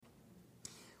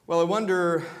Well, I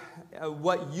wonder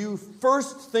what you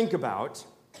first think about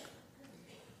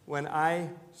when I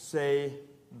say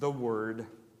the word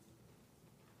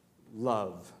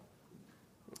love.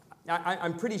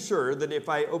 I'm pretty sure that if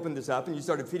I opened this up and you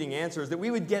started feeding answers, that we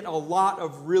would get a lot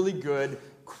of really good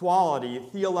quality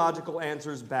theological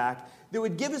answers back that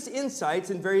would give us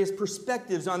insights and various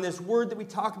perspectives on this word that we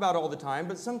talk about all the time,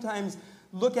 but sometimes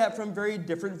look at from very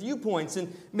different viewpoints.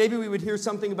 And maybe we would hear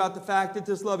something about the fact that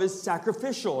this love is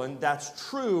sacrificial, and that's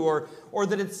true, or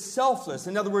that it's selfless.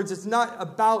 In other words, it's not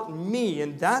about me,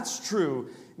 and that's true.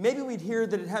 Maybe we'd hear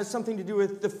that it has something to do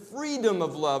with the freedom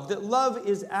of love, that love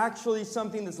is actually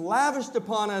something that's lavished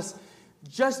upon us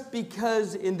just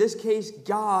because, in this case,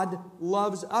 God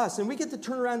loves us. And we get to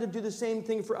turn around and do the same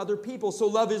thing for other people. So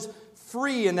love is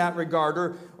free in that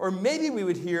regard. Or maybe we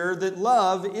would hear that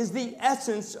love is the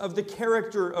essence of the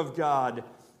character of God.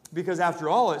 Because after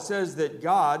all, it says that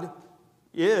God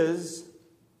is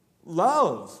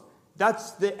love.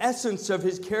 That's the essence of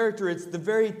his character. It's the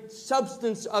very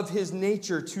substance of his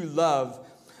nature to love.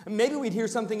 Maybe we'd hear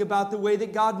something about the way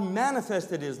that God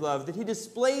manifested his love, that he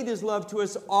displayed his love to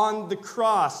us on the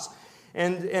cross.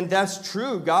 And that's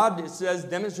true. God, it says,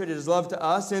 demonstrated his love to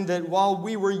us in that while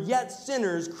we were yet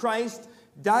sinners, Christ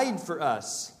died for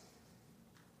us.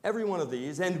 Every one of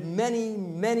these, and many,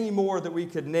 many more that we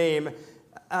could name,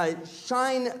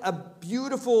 shine a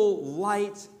beautiful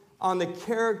light on the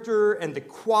character and the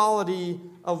quality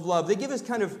of love. They give us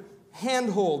kind of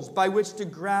handholds by which to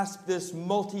grasp this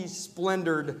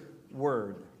multi-splendored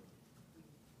word.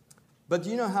 But do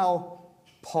you know how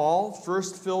Paul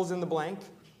first fills in the blank?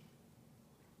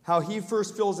 How he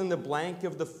first fills in the blank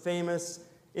of the famous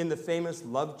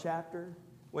love chapter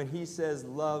when he says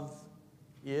love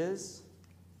is?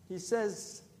 He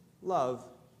says love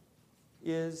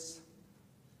is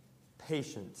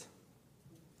patient.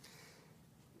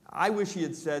 I wish he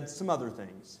had said some other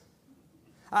things.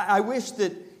 I wish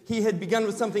that he had begun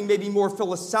with something maybe more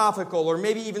philosophical or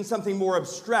maybe even something more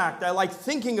abstract. I like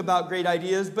thinking about great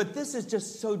ideas, but this is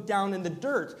just so down in the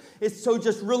dirt. It's so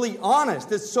just really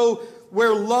honest. It's so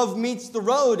where love meets the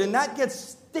road, and that gets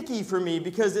sticky for me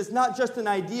because it's not just an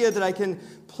idea that I can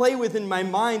play with in my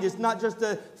mind. It's not just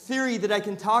a theory that I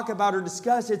can talk about or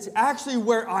discuss. It's actually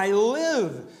where I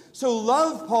live. So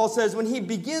love, Paul says, when he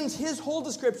begins his whole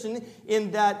description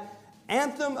in that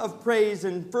anthem of praise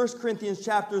in 1 Corinthians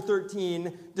chapter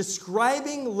 13,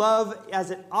 describing love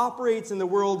as it operates in the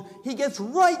world, he gets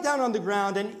right down on the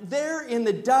ground, and there in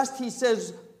the dust he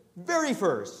says, very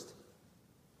first,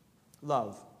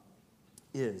 love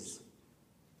is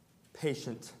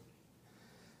patient.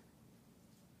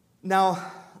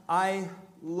 Now, I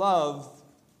love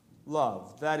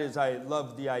love. That is, I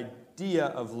love the idea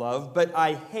of love, but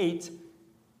I hate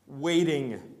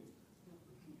waiting.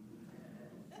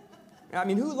 I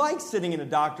mean, who likes sitting in a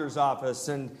doctor's office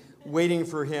and waiting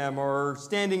for him, or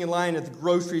standing in line at the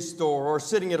grocery store, or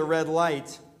sitting at a red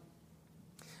light?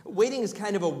 Waiting is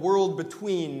kind of a world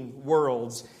between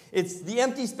worlds. It's the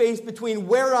empty space between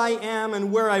where I am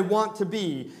and where I want to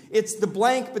be. It's the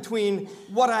blank between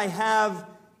what I have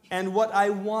and what I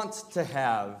want to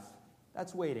have.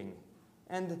 That's waiting.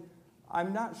 And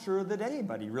I'm not sure that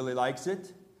anybody really likes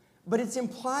it. But it's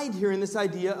implied here in this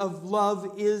idea of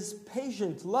love is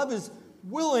patient. Love is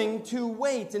willing to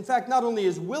wait. In fact, not only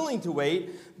is willing to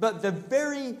wait, but the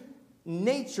very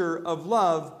nature of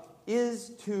love is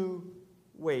to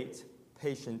wait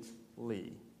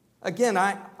patiently. Again,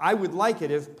 I would like it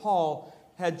if Paul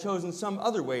had chosen some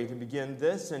other way to begin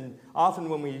this. And often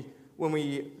when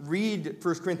we read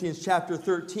 1 Corinthians chapter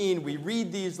 13, we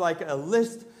read these like a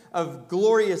list of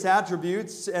glorious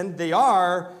attributes, and they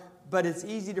are, but it's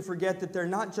easy to forget that they're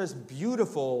not just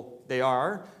beautiful, they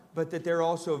are, but that they're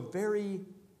also very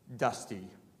dusty,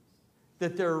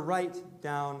 that they're right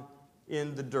down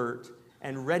in the dirt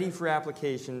and ready for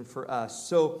application for us.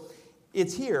 So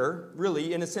it's here,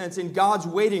 really, in a sense, in God's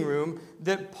waiting room,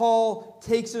 that Paul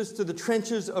takes us to the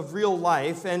trenches of real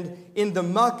life and in the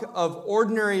muck of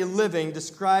ordinary living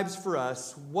describes for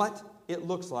us what it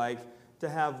looks like to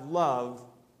have love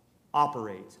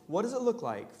operate. What does it look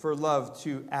like for love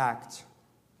to act?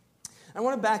 I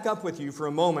want to back up with you for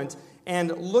a moment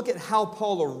and look at how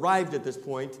Paul arrived at this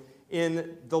point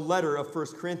in the letter of 1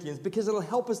 Corinthians, because it'll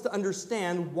help us to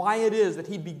understand why it is that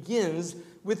he begins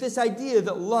with this idea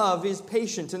that love is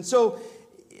patient. And so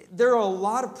there are a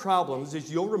lot of problems,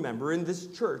 as you'll remember, in this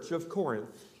church of Corinth.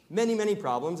 Many, many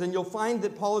problems, and you'll find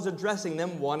that Paul is addressing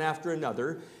them one after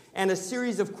another. and a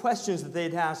series of questions that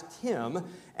they'd asked him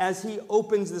as he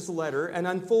opens this letter and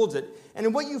unfolds it.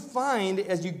 And what you find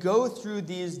as you go through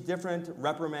these different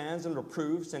reprimands and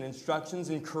reproofs and instructions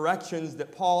and corrections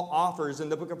that Paul offers in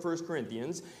the book of 1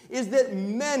 Corinthians is that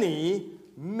many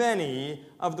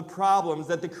of the problems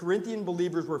that the Corinthian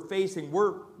believers were facing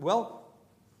were, well,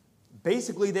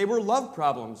 basically they were love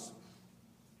problems.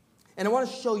 And I want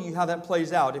to show you how that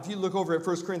plays out. If you look over at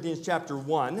 1 Corinthians chapter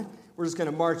 1, we're just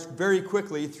going to march very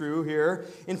quickly through here.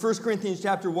 In 1 Corinthians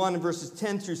chapter 1 and verses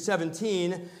 10 through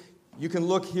 17, you can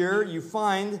look here. You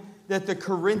find that the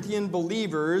Corinthian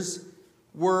believers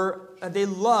they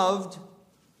loved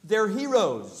their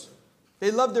heroes.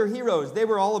 They loved their heroes. They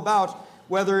were all about,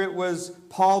 whether it was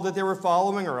Paul that they were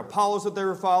following, or Apollos that they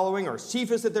were following, or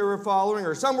Cephas that they were following,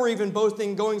 or some were even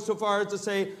boasting, going so far as to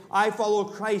say, I follow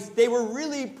Christ. They were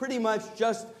really pretty much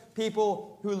just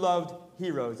people who loved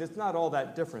heroes. It's not all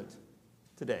that different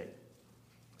today.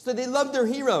 So they loved their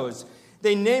heroes.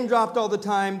 They name-dropped all the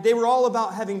time. They were all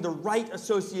about having the right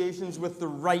associations with the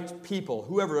right people,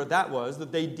 whoever that was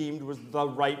that they deemed was the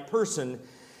right person.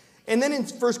 And then in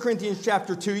 1 Corinthians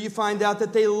chapter 2, you find out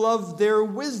that they loved their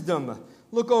wisdom.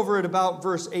 Look over at about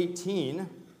verse 18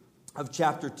 of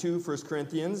chapter 2, 1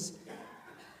 Corinthians.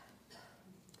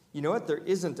 You know what? There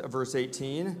isn't a verse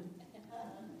 18.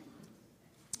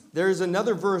 There's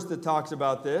another verse that talks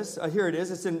about this. Here it is.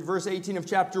 It's in verse 18 of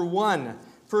chapter 1.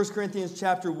 1 Corinthians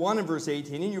chapter 1 and verse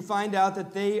 18. And you find out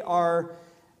that they are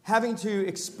having to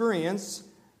experience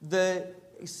the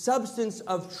substance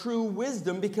of true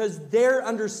wisdom because their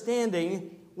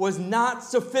understanding was not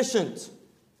sufficient.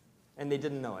 And they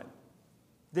didn't know it.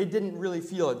 They didn't really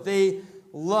feel it. They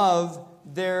love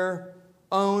their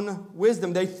own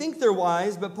wisdom. They think they're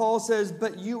wise, but Paul says,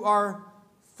 but you are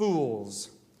fools.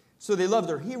 So they love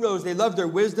their heroes. They love their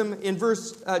wisdom. In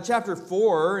chapter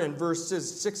 4 and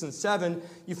verses 6 and 7,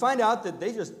 you find out that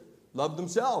they just love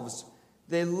themselves.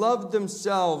 They love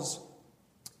themselves.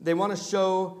 They want to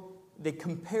show, they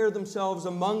compare themselves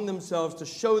among themselves to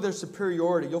show their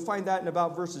superiority. You'll find that in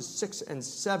about verses 6 and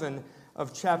 7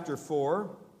 of chapter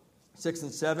 4. 6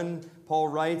 and 7, Paul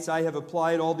writes, I have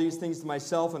applied all these things to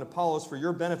myself and Apollos for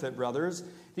your benefit, brothers,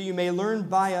 that you may learn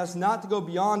by us not to go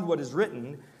beyond what is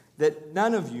written, that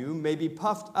none of you may be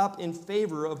puffed up in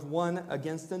favor of one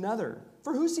against another.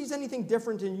 For who sees anything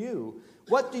different in you?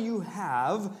 What do you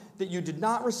have that you did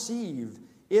not receive?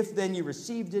 If then you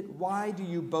received it, why do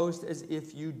you boast as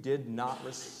if you did not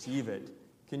receive it?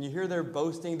 Can you hear their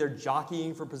boasting, their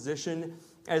jockeying for position?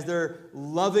 As they're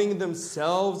loving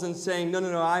themselves and saying, no,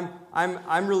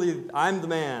 I'm the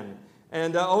man.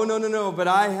 And, no, but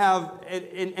I have,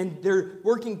 and they're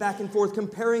working back and forth,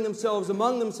 comparing themselves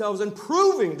among themselves and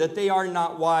proving that they are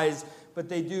not wise, but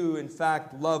they do, in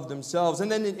fact, love themselves.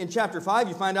 And then in chapter 5,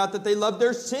 you find out that they love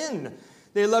their sin.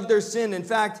 They love their sin. In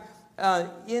fact,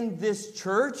 in this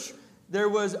church, there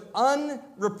was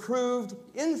unreproved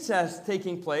incest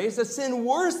taking place, a sin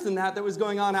worse than that was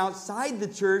going on outside the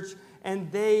church,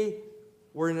 and they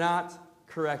were not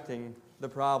correcting the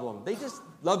problem. They just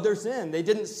loved their sin. They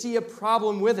didn't see a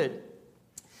problem with it.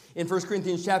 In 1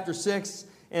 Corinthians chapter 6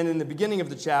 and in the beginning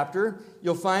of the chapter,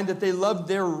 you'll find that they loved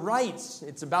their rights.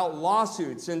 It's about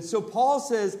lawsuits. And so Paul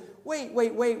says, wait.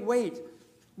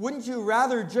 Wouldn't you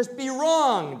rather just be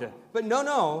wronged? But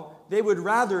no, they would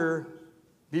rather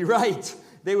be right.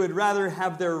 They would rather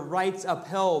have their rights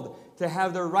upheld, to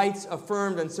have their rights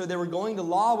affirmed. And so they were going to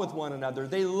law with one another.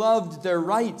 They loved their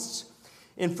rights.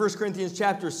 In 1 Corinthians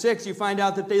chapter 6, you find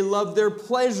out that they love their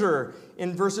pleasure.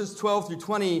 In verses 12 through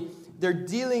 20, they're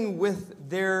dealing with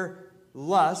their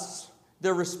lusts.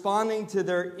 They're responding to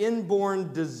their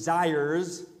inborn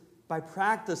desires by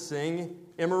practicing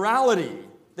immorality.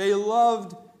 They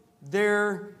loved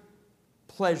their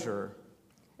pleasure.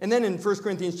 And then in 1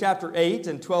 Corinthians chapter 8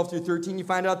 and 12 through 13, you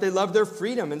find out they loved their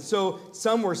freedom. And so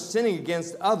some were sinning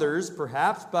against others,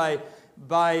 perhaps, by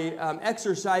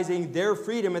exercising their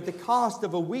freedom at the cost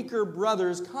of a weaker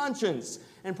brother's conscience.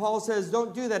 And Paul says,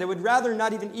 don't do that. I would rather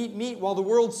not even eat meat while the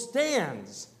world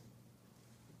stands.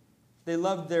 They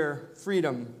loved their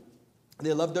freedom.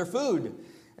 They loved their food.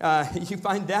 You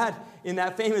find that in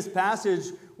that famous passage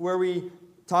where we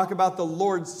talk about the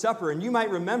Lord's Supper. And you might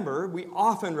remember, we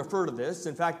often refer to this.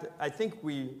 In fact,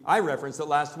 I referenced it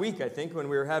last week, when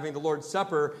we were having the Lord's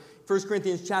Supper. 1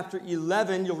 Corinthians chapter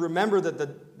 11, you'll remember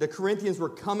that the Corinthians were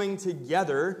coming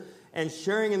together and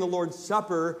sharing in the Lord's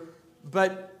Supper,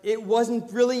 but it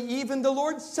wasn't really even the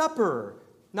Lord's Supper.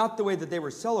 Not the way that they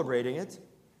were celebrating it.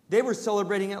 They were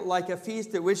celebrating it like a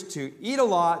feast at which to eat a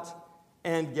lot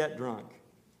and get drunk.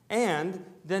 And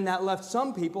then that left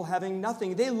some people having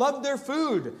nothing. They loved their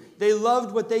food. They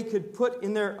loved what they could put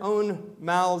in their own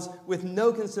mouths with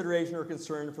no consideration or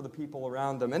concern for the people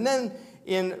around them. And then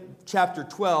in chapter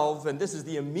 12, and this is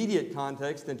the immediate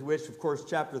context into which, of course,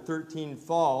 chapter 13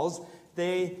 falls,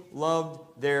 they loved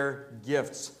their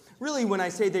gifts. Really, when I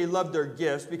say they loved their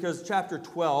gifts, because chapter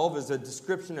 12 is a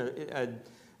description,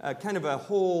 a kind of a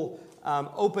whole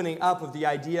opening up of the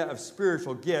idea of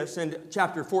spiritual gifts, and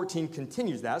chapter 14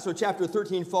 continues that. So chapter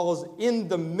 13 falls in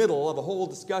the middle of a whole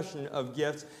discussion of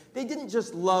gifts. They didn't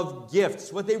just love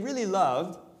gifts. What they really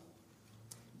loved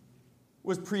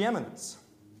was preeminence.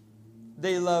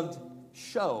 They loved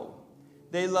show.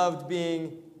 They loved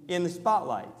being in the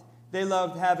spotlight. They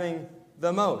loved having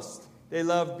the most. They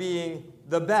loved being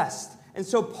the best. And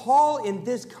so Paul, in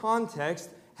this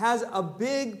context, has a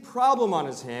big problem on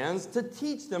his hands to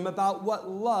teach them about what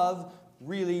love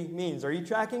really means. Are you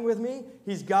tracking with me?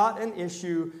 He's got an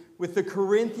issue with the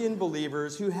Corinthian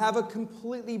believers who have a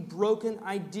completely broken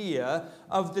idea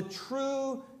of the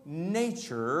true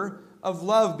nature of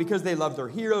love, because they love their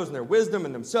heroes and their wisdom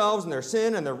and themselves and their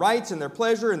sin and their rights and their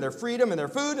pleasure and their freedom and their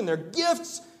food and their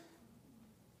gifts.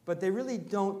 But they really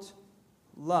don't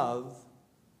love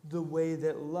the way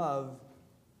that love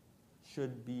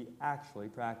should be actually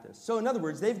practiced. So in other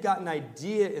words, they've got an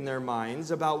idea in their minds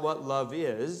about what love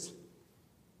is,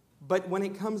 but when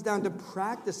it comes down to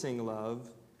practicing love,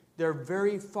 they're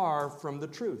very far from the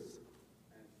truth.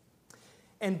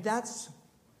 And that's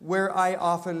where I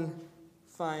often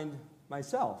find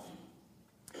myself,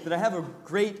 that I have a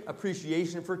great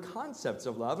appreciation for concepts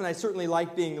of love, and I certainly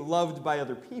like being loved by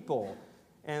other people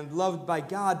and loved by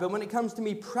God, but when it comes to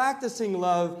me practicing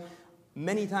love,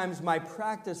 many times my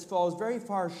practice falls very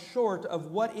far short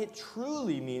of what it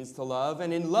truly means to love.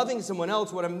 And in loving someone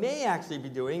else, what I may actually be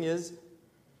doing is,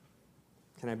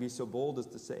 can I be so bold as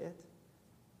to say it?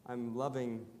 I'm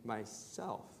loving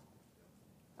myself.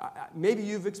 Maybe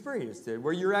you've experienced it,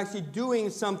 where you're actually doing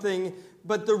something,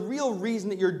 but the real reason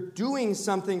that you're doing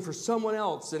something for someone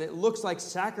else, and it looks like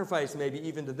sacrifice maybe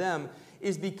even to them,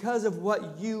 is because of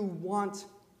what you want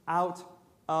out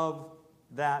of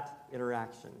that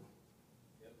interaction.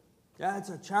 Yeah, it's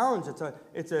a challenge.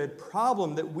 It's a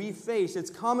problem that we face. It's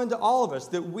common to all of us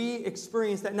that we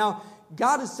experience that. Now,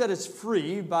 God has set us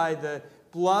free by the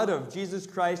blood of Jesus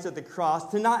Christ at the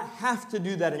cross to not have to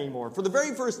do that anymore. For the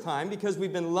very first time, because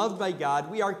we've been loved by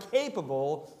God, we are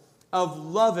capable of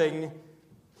loving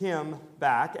Him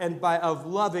back and of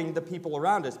loving the people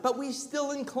around us. But we still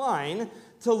incline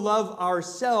to love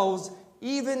ourselves,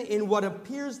 even in what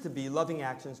appears to be loving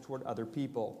actions toward other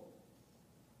people.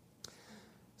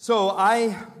 So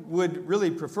I would really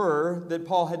prefer that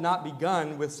Paul had not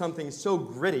begun with something so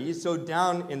gritty, so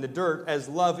down in the dirt as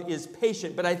love is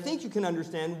patient. But I think you can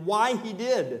understand why he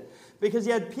did. Because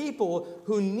he had people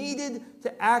who needed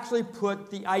to actually put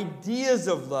the ideas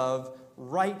of love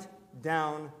right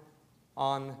down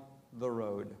on the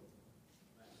road.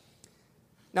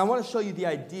 Now I want to show you the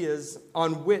ideas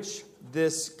on which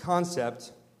this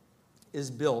concept is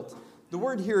built. The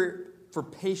word here for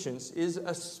patience is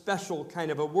a special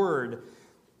kind of a word.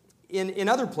 In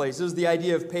other places, the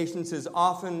idea of patience is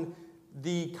often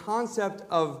the concept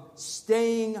of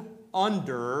staying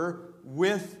under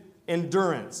with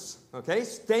endurance. Okay?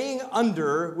 Staying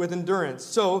under with endurance.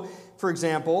 So, for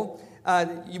example,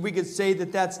 we could say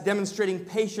that that's demonstrating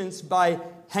patience by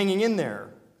hanging in there.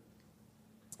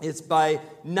 It's by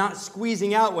not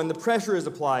squeezing out when the pressure is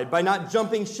applied, by not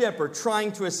jumping ship or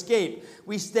trying to escape.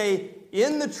 We stay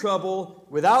in the trouble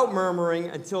without murmuring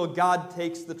until God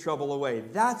takes the trouble away.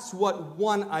 That's what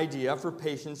one idea for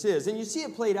patience is. And you see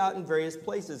it played out in various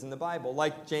places in the Bible,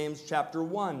 like James chapter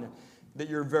 1 that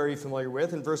you're very familiar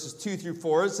with. In verses 2 through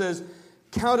 4, it says,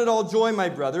 "Count it all joy, my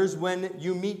brothers, when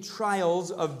you meet trials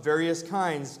of various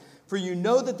kinds. For you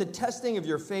know that the testing of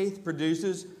your faith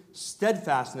produces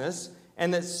steadfastness,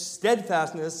 and that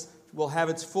steadfastness will have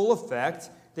its full effect,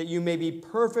 that you may be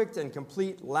perfect and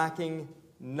complete, lacking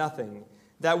nothing."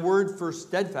 That word for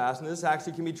steadfastness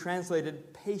actually can be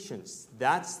translated patience.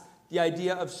 That's the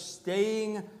idea of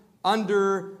staying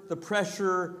under the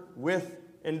pressure with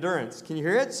endurance. Can you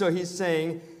hear it? So he's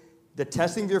saying the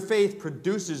testing of your faith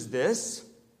produces this,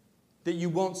 that you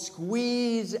won't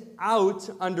squeeze out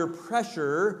under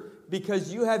pressure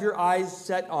because you have your eyes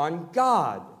set on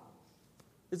God.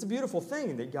 It's a beautiful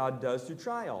thing that God does through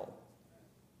trial.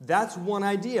 That's one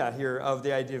idea here of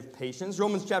the idea of patience.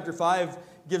 Romans chapter 5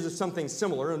 gives us something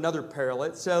similar, another parallel.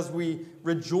 It says we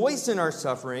rejoice in our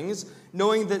sufferings,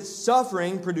 knowing that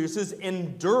suffering produces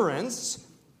endurance,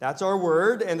 That's our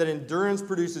word, and that endurance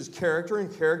produces character,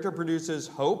 and character produces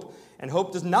hope. And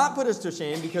hope does not put us to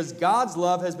shame because God's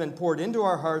love has been poured into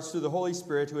our hearts through the Holy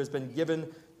Spirit who has been given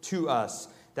to us.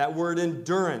 That word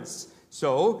endurance.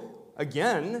 So,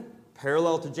 again,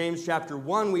 parallel to James chapter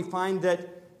 1, we find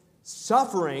that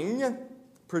suffering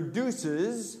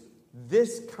produces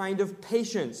this kind of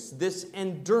patience, this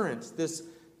endurance,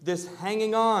 this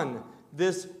hanging on,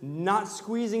 this not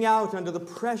squeezing out under the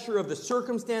pressure of the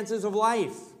circumstances of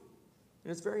life.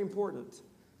 And it's very important.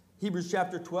 Hebrews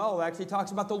chapter 12 actually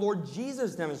talks about the Lord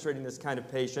Jesus demonstrating this kind of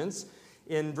patience.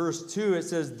 In verse 2, it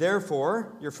says,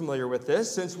 "Therefore," you're familiar with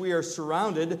this, "since we are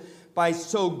surrounded by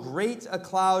so great a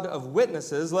cloud of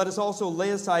witnesses, let us also lay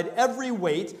aside every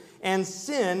weight and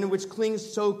sin which clings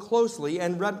so closely,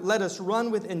 and let us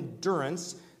run with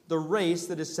endurance the race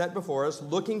that is set before us,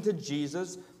 looking to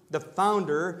Jesus, the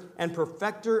founder and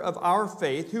perfecter of our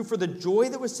faith, who for the joy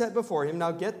that was set before him,"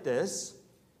 now get this,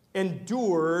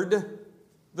 "endured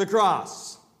the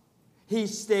cross." He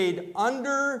stayed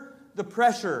under the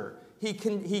pressure. He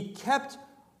kept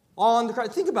on the cross.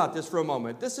 Think about this for a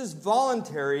moment. This is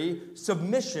voluntary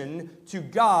submission to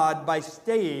God by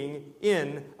staying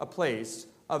in a place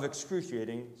of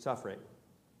excruciating suffering.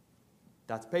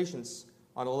 That's patience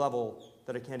on a level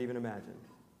that I can't even imagine.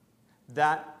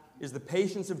 That is the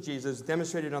patience of Jesus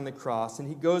demonstrated on the cross. And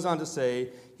he goes on to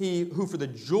say, he who for the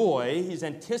joy, he's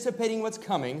anticipating what's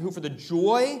coming, who for the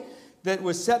joy that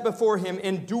was set before him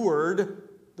endured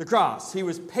the cross. He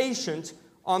was patient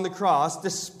on the cross,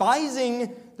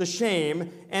 despising the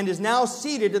shame, and is now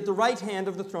seated at the right hand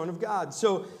of the throne of God.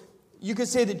 So you could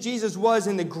say that Jesus was,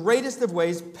 in the greatest of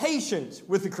ways, patient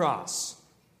with the cross.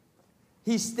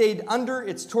 He stayed under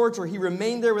its torture. He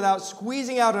remained there without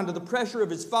squeezing out under the pressure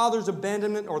of his Father's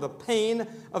abandonment or the pain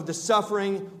of the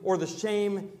suffering or the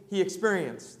shame he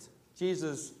experienced.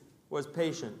 Jesus was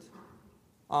patient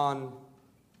on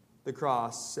the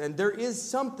cross. And there is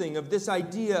something of this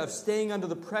idea of staying under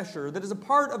the pressure that is a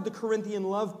part of the Corinthian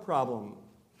love problem.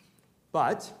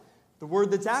 But the word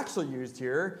that's actually used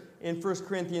here in 1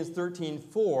 Corinthians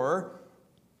 13:4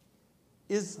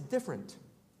 is different.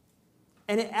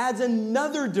 And it adds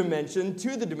another dimension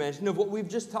to the dimension of what we've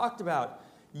just talked about.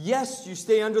 Yes, you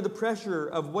stay under the pressure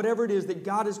of whatever it is that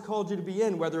God has called you to be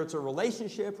in, whether it's a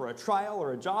relationship or a trial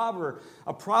or a job or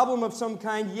a problem of some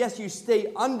kind. Yes, you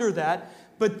stay under that.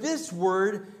 But this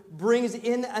word brings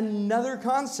in another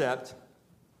concept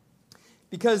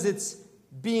because it's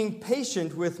being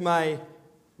patient with my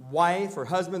wife or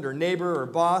husband or neighbor or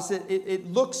boss.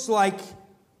 It looks like,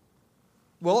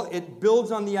 well, it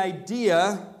builds on the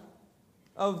idea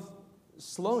of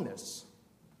slowness.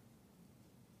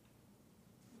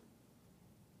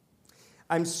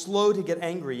 I'm slow to get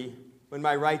angry when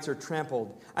my rights are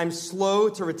trampled. I'm slow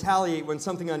to retaliate when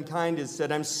something unkind is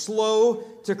said. I'm slow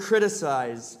to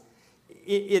criticize.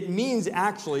 It means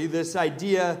actually, this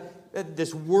idea,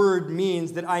 this word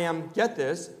means that I am, get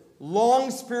this,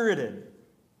 long-spirited.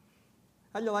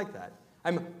 How do you like that?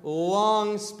 I'm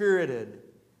long-spirited.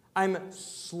 I'm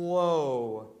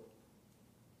slow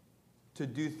to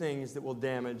do things that will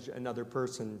damage another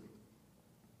person.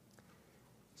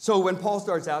 So when Paul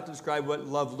starts out to describe what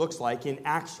love looks like in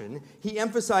action, he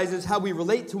emphasizes how we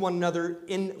relate to one another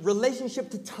in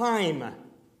relationship to time.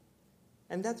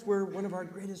 And that's where one of our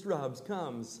greatest rubs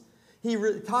comes. He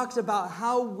talks about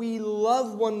how we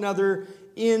love one another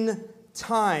in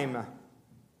time.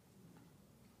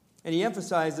 And he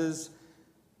emphasizes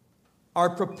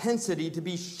our propensity to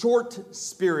be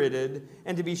short-spirited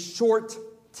and to be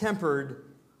short-tempered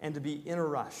and to be in a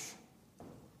rush.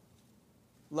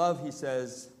 Love, he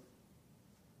says,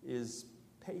 is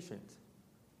patient.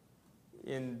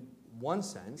 In one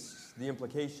sense, the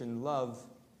implication, love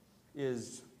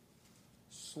is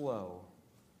slow.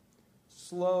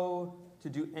 Slow to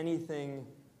do anything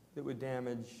that would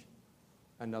damage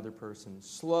another person.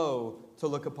 Slow to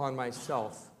look upon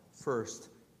myself first.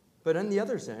 But in the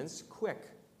other sense, quick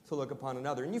to look upon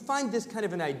another. And you find this kind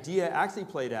of an idea actually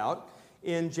played out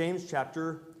in James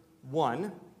chapter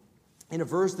 1. In a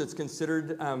verse that's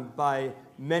considered by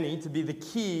many to be the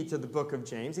key to the book of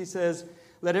James. He says,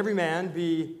 let every man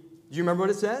be, do you remember what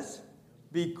it says?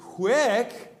 Be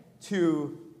quick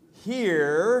to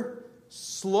hear,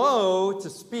 slow to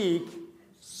speak,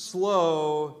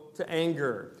 slow to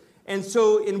anger. And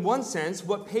so in one sense,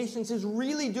 what patience is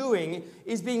really doing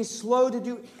is being slow to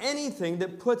do anything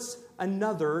that puts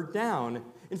another down.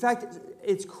 In fact,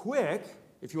 it's quick.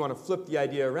 If you want to flip the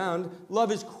idea around,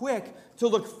 love is quick to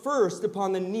look first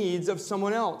upon the needs of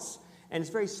someone else. And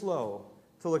it's very slow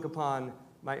to look upon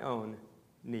my own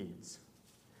needs.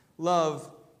 Love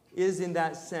is, in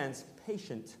that sense,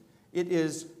 patient. It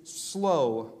is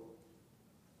slow.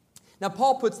 Now,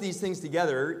 Paul puts these things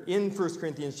together in 1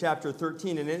 Corinthians chapter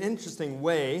 13 in an interesting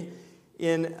way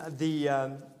in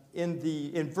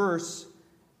verse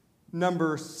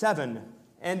number 7.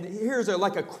 And here's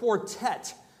like a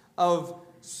quartet of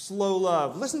slow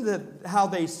love. Listen to how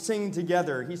they sing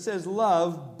together. He says,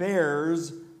 love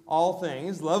bears all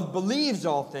things. Love believes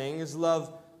all things.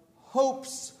 Love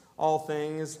hopes all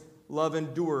things. Love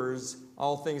endures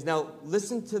all things. Now,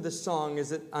 listen to the song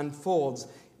as it unfolds.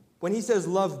 When he says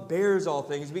love bears all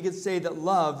things, we could say that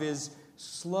love is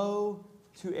slow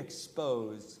to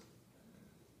expose.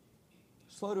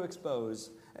 Slow to expose.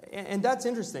 And that's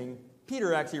interesting.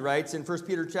 Peter actually writes in 1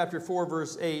 Peter chapter 4,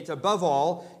 verse 8, above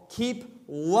all, keep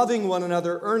loving one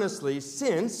another earnestly,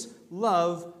 since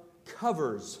love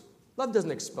covers. Love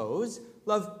doesn't expose.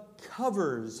 Love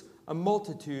covers a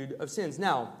multitude of sins.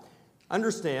 Now,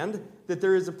 understand that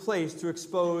there is a place to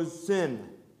expose sin.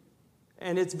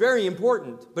 And it's very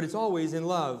important, but it's always in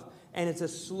love. And it's a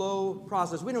slow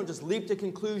process. We don't just leap to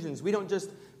conclusions. We don't just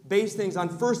base things on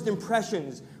first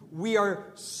impressions. We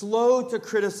are slow to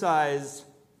criticize.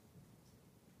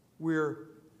 We're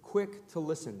quick to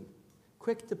listen,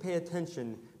 quick to pay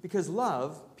attention, because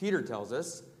love, Peter tells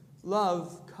us,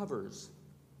 love covers.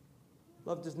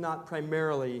 Love does not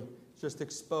primarily just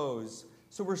expose.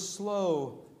 So we're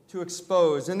slow to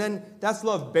expose. And then that's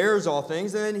love bears all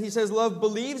things. And then he says love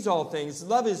believes all things.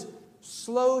 Love is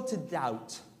slow to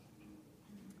doubt.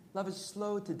 Love is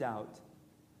slow to doubt.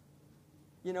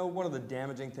 You know, one of the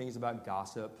damaging things about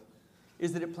gossip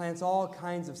is that it plants all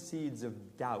kinds of seeds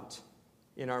of doubt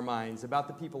in our minds about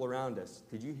the people around us.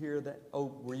 Did you hear that?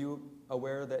 Oh, were you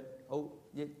aware that? Oh,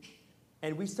 yeah.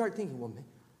 And we start thinking, well,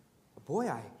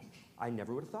 boy, I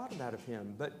never would have thought of that of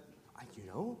him. But,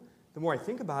 the more I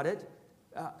think about it,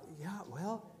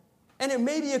 and it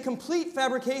may be a complete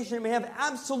fabrication. It may have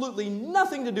absolutely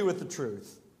nothing to do with the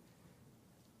truth.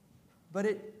 But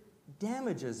it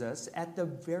damages us at the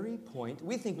very point.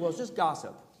 We think, well, it's just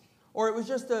gossip. Or it was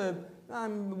just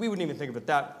we wouldn't even think of it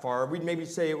that far. We'd maybe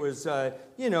say it was,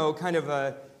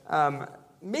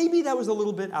 maybe that was a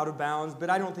little bit out of bounds, but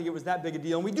I don't think it was that big a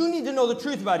deal. And we do need to know the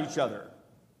truth about each other.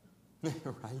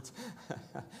 Right?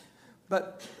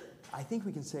 But I think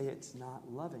we can say it's not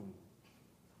loving.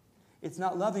 It's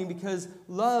not loving because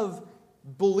love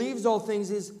believes all things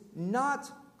is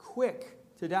not quick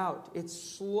to doubt. It's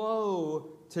slow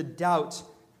to doubt.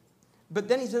 But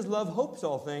then he says love hopes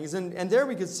all things. And there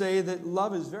we could say that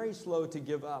love is very slow to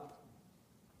give up.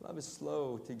 Love is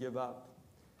slow to give up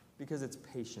because it's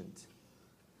patient.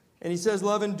 And he says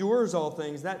love endures all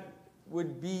things. That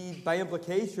would be by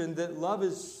implication that love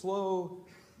is slow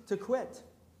to quit.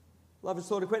 Love is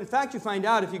slow to quit. In fact, you find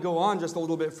out if you go on just a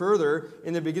little bit further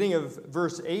in the beginning of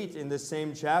verse 8 in this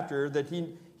same chapter that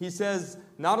he says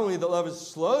not only that love is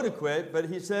slow to quit, but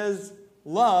he says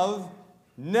love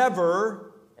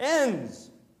never ends.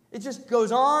 It just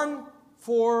goes on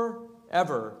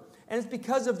forever. And it's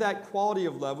because of that quality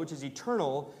of love, which is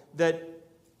eternal, that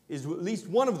is at least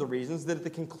one of the reasons that at the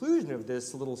conclusion of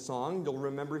this little song, you'll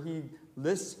remember he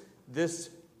lists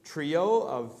this trio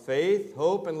of faith,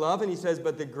 hope, and love, and he says,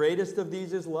 but the greatest of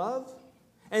these is love.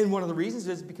 And one of the reasons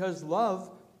is because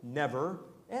love never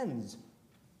ends.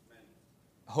 Amen.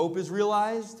 Hope is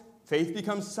realized, faith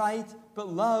becomes sight, but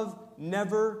love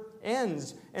never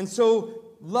ends. And so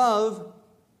love,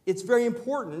 it's very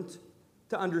important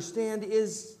to understand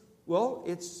is,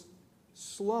 it's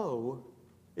slow.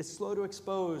 It's slow to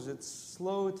expose. It's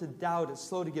slow to doubt. It's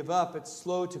slow to give up. It's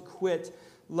slow to quit.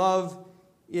 Love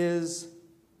is,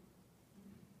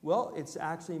 it's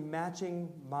actually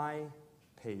matching my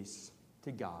pace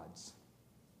to God's.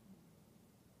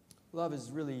 Love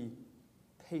is really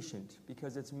patient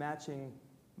because it's matching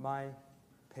my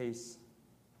pace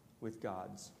with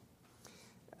God's.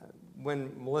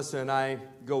 When Melissa and I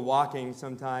go walking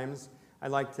sometimes, I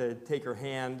like to take her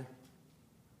hand.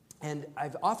 And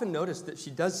I've often noticed that she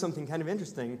does something kind of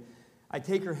interesting. I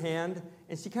take her hand,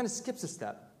 and she kind of skips a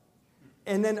step.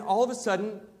 And then all of a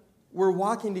sudden, we're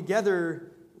walking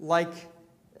together like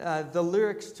the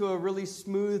lyrics to a really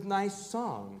smooth, nice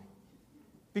song.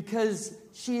 Because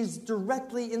she's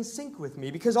directly in sync with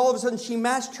me. Because all of a sudden, she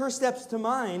matched her steps to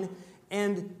mine,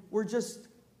 and we're just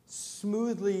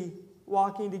smoothly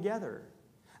walking together.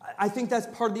 I think that's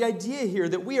part of the idea here,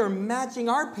 that we are matching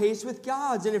our pace with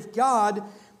God's. And if God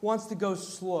wants to go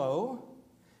slow,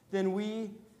 then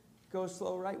we go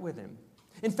slow right with him.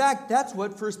 In fact, that's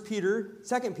what 2 Peter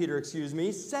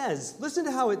says. Listen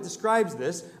to how it describes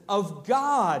this of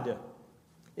God.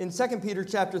 In 2 Peter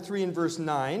chapter 3 and verse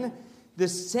 9, the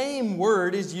same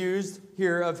word is used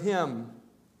here of him.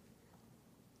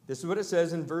 This is what it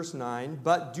says in verse 9.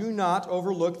 But do not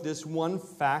overlook this one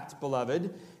fact,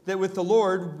 beloved, that with the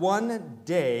Lord 1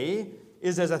 day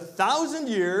is as 1,000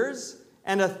 years,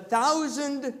 and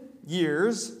 1,000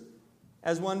 years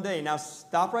as 1 day. Now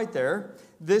stop right there.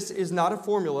 This is not a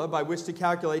formula by which to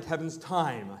calculate heaven's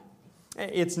time.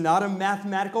 It's not a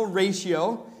mathematical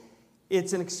ratio.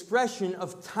 It's an expression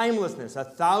of timelessness.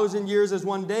 1,000 years is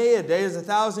 1 day, a day is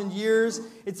 1,000 years.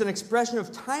 It's an expression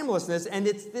of timelessness, and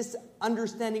it's this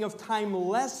understanding of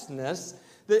timelessness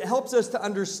that helps us to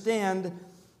understand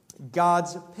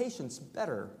God's patience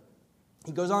better.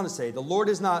 He goes on to say, the Lord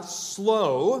is not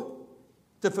slow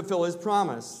to fulfill his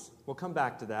promise. We'll come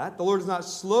back to that. The Lord is not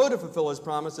slow to fulfill his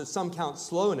promise, as some count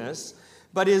slowness,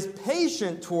 but is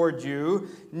patient toward you,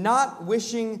 not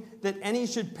wishing that any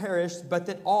should perish, but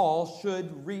that all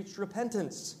should reach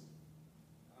repentance.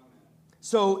 Amen.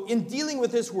 So, in dealing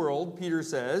with this world, Peter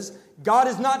says, God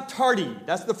is not tardy.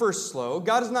 That's the first slow.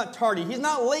 God is not tardy. He's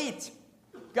not late.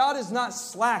 God is not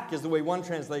slack, is the way one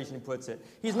translation puts it.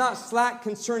 He's not slack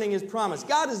concerning his promise.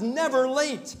 God is never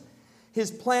late.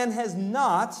 His plan has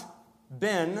not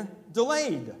been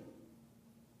delayed.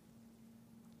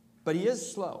 But he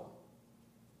is slow.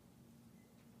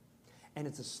 And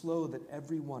it's a slow that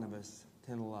every one of us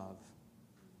can love.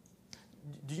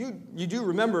 You do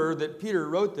remember that Peter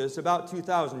wrote this about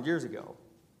 2,000 years ago.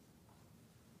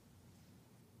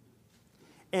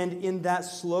 And in that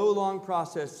slow, long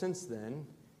process since then,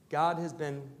 God has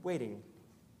been waiting.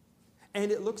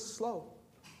 And it looks slow.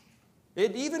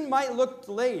 It even might look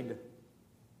delayed.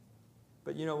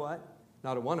 But you know what?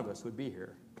 Not a one of us would be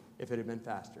here if it had been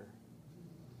faster.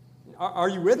 Are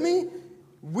you with me?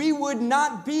 We would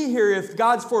not be here if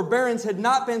God's forbearance had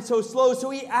not been so slow.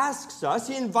 So he asks us,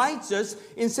 he invites us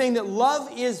in saying that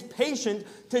love is patient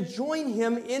to join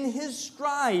him in his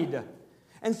stride.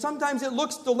 And sometimes it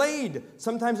looks delayed.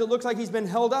 Sometimes it looks like he's been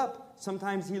held up.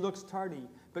 Sometimes he looks tardy.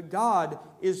 But God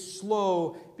is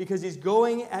slow because he's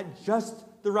going at just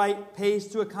the right pace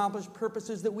to accomplish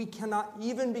purposes that we cannot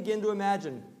even begin to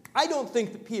imagine. I don't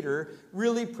think that Peter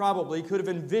really probably could have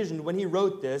envisioned when he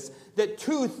wrote this that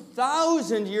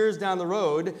 2,000 years down the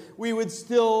road we would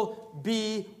still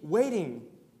be waiting.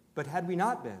 But had we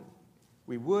not been,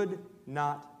 we would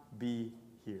not be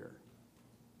here.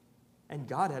 And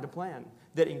God had a plan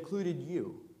that included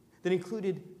you, that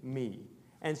included me.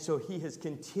 And so he has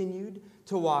continued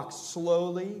to walk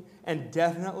slowly and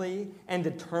definitely and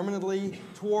determinedly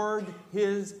toward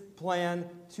his plan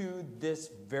to this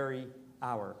very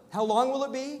hour. How long will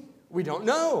it be? We don't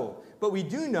know. But we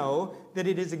do know that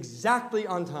it is exactly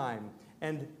on time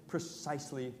and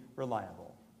precisely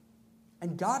reliable.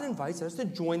 And God invites us to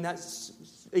join that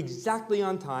exactly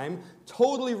on time,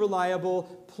 totally reliable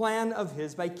plan of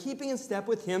his by keeping in step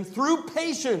with him through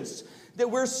patience, that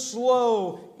we're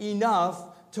slow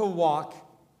enough to walk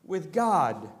with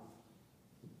God.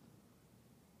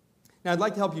 Now, I'd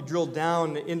like to help you drill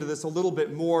down into this a little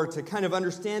bit more to kind of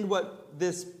understand what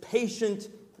this patient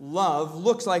love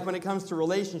looks like when it comes to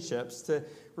relationships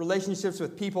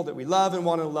with people that we love and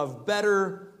want to love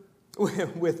better,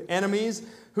 with enemies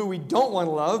who we don't want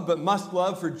to love but must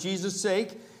love for Jesus'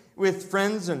 sake, with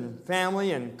friends and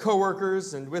family and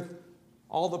coworkers, and with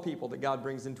all the people that God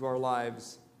brings into our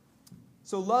lives.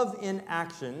 So love in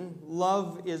action,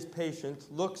 love is patient,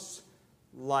 looks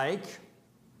like...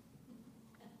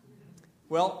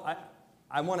 Well,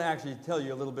 I want to actually tell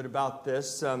you a little bit about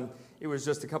this. It was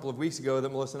just a couple of weeks ago that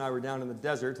Melissa and I were down in the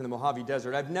desert, in the Mojave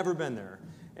Desert. I've never been there.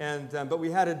 But we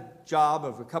had a job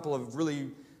of a couple of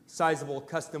really sizable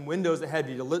custom windows that had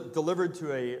to be delivered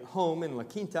to a home in La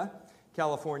Quinta,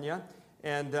 California.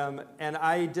 And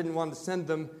I didn't want to send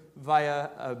them via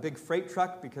a big freight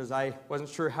truck because I wasn't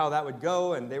sure how that would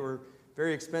go. And they were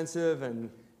very expensive and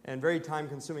very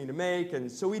time-consuming to make. And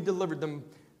so we delivered them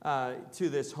to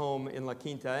this home in La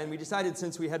Quinta. And we decided,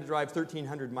 since we had to drive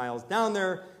 1,300 miles down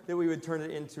there, that we would turn it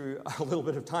into a little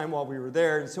bit of time while we were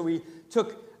there. And so we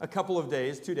took a couple of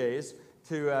days, 2 days,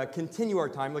 to continue our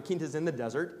time. La Quinta's in the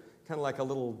desert, kind of like a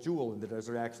little jewel in the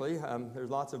desert, actually. There's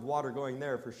lots of water going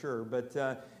there for sure, but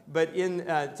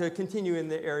to continue in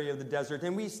the area of the desert.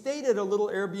 And we stayed at a little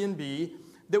Airbnb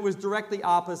that was directly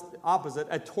opposite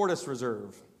a tortoise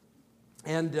reserve.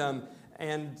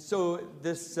 And so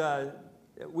this...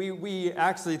 We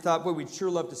actually thought, boy, we'd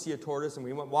sure love to see a tortoise, and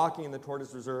we went walking in the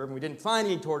tortoise reserve, and we didn't find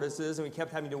any tortoises, and we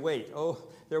kept having to wait. Oh,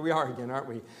 there we are again, aren't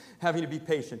we? Having to be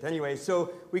patient. Anyway,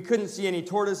 so we couldn't see any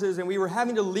tortoises, and we were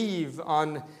having to leave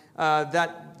on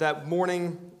that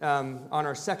morning on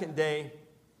our second day,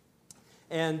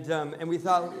 and we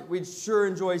thought we'd sure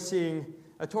enjoy seeing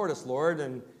a tortoise, Lord,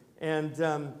 and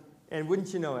And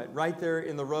wouldn't you know it, right there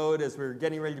in the road as we were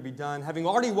getting ready to be done, having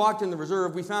already walked in the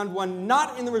reserve, we found one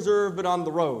not in the reserve but on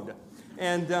the road.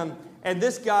 And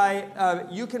this guy,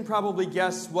 you can probably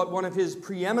guess what one of his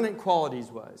preeminent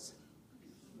qualities was.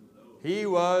 He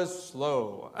was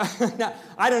slow. Now,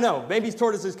 I don't know. Maybe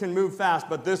tortoises can move fast,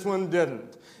 but this one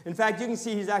didn't. In fact, you can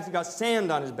see he's actually got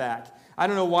sand on his back. I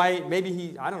don't know why.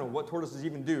 I don't know what tortoises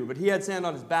even do, but he had sand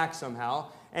on his back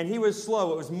somehow. And he was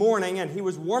slow. It was morning, and he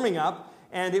was warming up,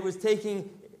 and he was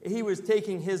taking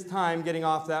his time getting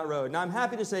off that road. Now, I'm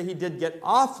happy to say he did get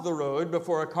off the road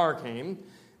before a car came,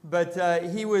 but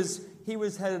he was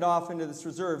headed off into this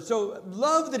reserve. So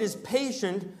love that is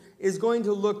patient is going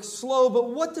to look slow,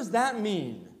 but what does that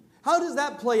mean? How does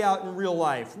that play out in real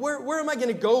life? Where am I going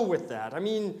to go with that? I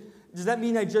mean, does that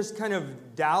mean I just kind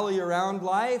of dally around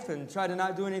life and try to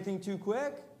not do anything too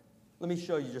quick? Let me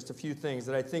show you just a few things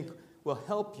that I think will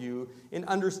help you in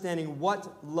understanding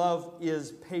what love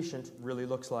is patient really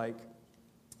looks like.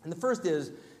 And the first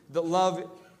is that love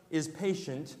is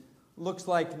patient looks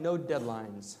like no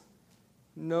deadlines.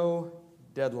 No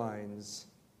deadlines.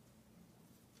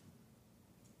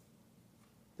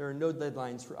 There are no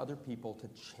deadlines for other people to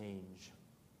change.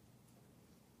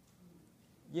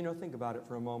 You know, think about it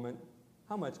for a moment.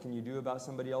 How much can you do about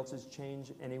somebody else's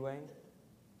change anyway?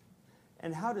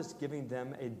 And how does giving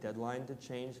them a deadline to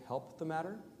change help the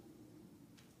matter?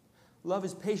 Love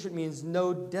is patient means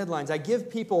no deadlines. I give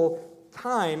people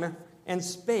time and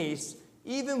space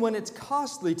even when it's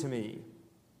costly to me.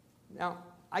 Now,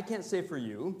 I can't say for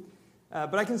you,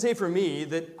 but I can say for me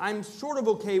that I'm sort of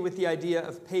okay with the idea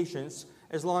of patience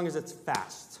as long as it's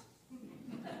fast.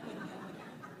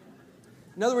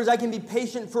 In other words, I can be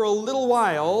patient for a little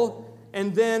while,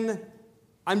 and then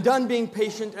I'm done being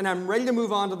patient, and I'm ready to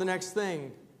move on to the next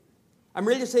thing. I'm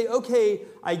ready to say, okay,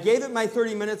 I gave it my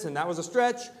 30 minutes, and that was a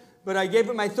stretch, but I gave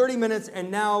it my 30 minutes, and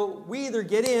now we either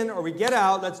get in or we get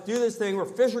out. Let's do this thing. We're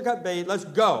fish or cut bait. Let's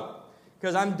go,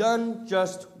 because I'm done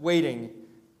just waiting.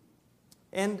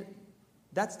 And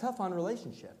that's tough on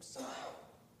relationships.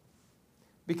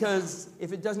 Because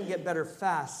if it doesn't get better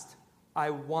fast, I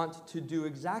want to do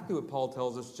exactly what Paul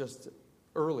tells us just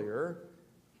earlier.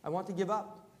 I want to give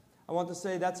up. I want to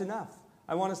say that's enough.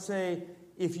 I want to say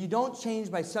if you don't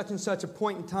change by such and such a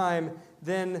point in time,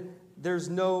 then there's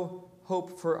no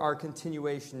hope for our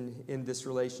continuation in this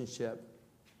relationship.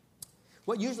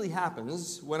 What usually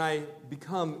happens when I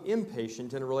become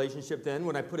impatient in a relationship then,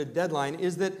 when I put a deadline,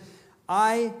 is that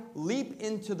I leap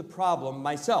into the problem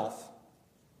myself.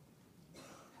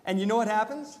 And you know what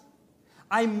happens?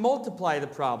 I multiply the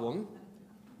problem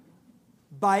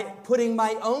by putting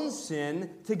my own sin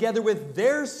together with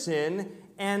their sin,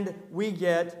 and we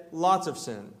get lots of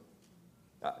sin.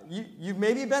 You've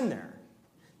maybe been there.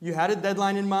 You had a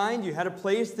deadline in mind. You had a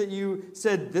place that you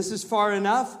said, this is far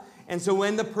enough. And so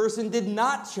when the person did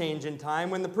not change in time,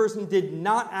 when the person did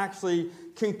not actually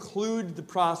conclude the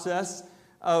process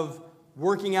of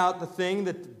working out the thing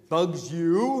that bugs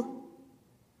you,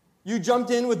 you jumped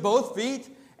in with both feet,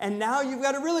 and now you've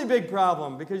got a really big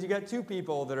problem because you got two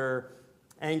people that are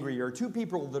angry or two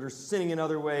people that are sinning in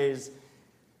other ways.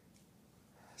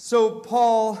 So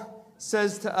Paul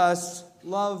says to us,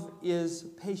 love is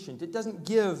patient. It doesn't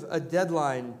give a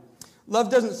deadline. Love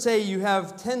doesn't say you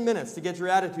have 10 minutes to get your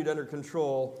attitude under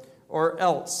control or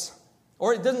else.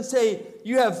 Or it doesn't say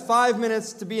you have 5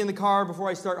 minutes to be in the car before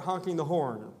I start honking the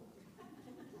horn.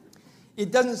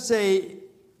 It doesn't say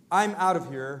I'm out of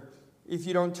here if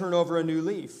you don't turn over a new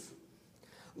leaf.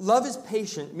 Love is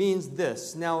patient means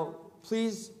this. Now,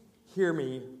 please hear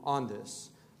me on this.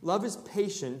 Love is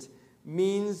patient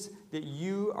means that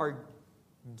you are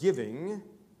giving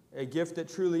a gift that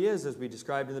truly is, as we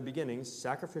described in the beginning,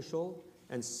 sacrificial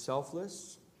and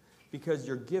selfless, because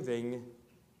you're giving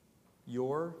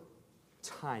your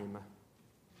time.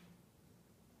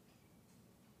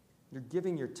 You're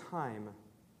giving your time.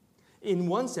 In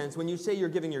one sense, when you say you're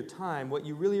giving your time, what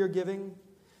you really are giving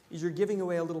is you're giving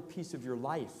away a little piece of your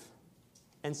life.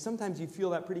 And sometimes you feel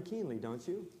that pretty keenly, don't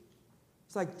you?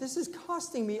 It's like, this is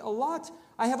costing me a lot.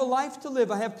 I have a life to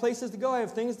live. I have places to go. I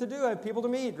have things to do. I have people to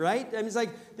meet, right? And it's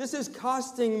like, this is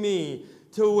costing me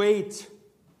to wait.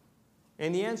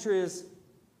 And the answer is,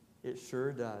 it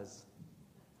sure does.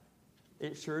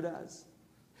 It sure does.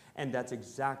 And that's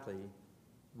exactly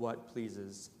what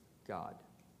pleases God.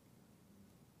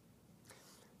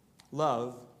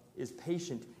 Love is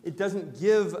patient. It doesn't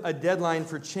give a deadline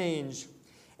for change.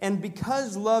 And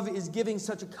because love is giving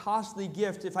such a costly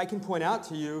gift, if I can point out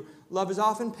to you, love is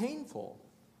often painful.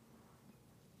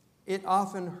 It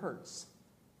often hurts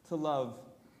to love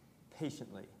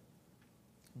patiently.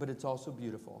 But it's also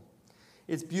beautiful.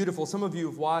 It's beautiful. Some of you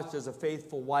have watched as a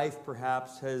faithful wife,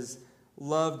 perhaps, has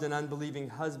loved an unbelieving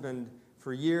husband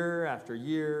for year after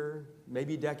year,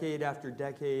 maybe decade after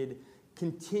decade,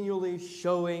 continually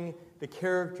showing the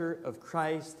character of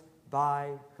Christ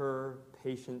by her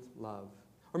patient love.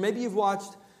 Or maybe you've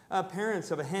watched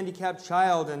parents of a handicapped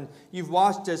child, and you've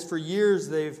watched as for years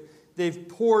they've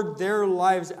poured their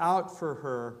lives out for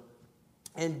her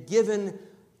and given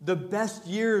the best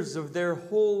years of their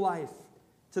whole life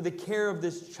to the care of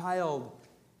this child.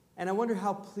 And I wonder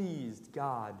how pleased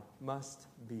God must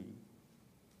be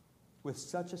with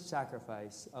such a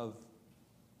sacrifice of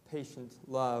patient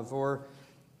love. Or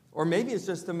maybe it's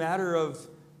just a matter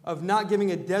of not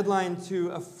giving a deadline to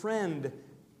a friend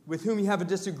with whom you have a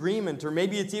disagreement. Or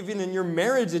maybe it's even in your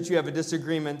marriage that you have a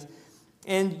disagreement.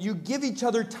 And you give each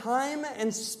other time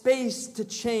and space to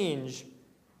change,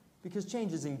 because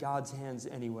change is in God's hands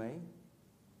anyway.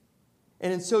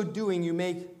 And in so doing, you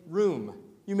make room.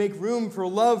 You make room for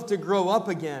love to grow up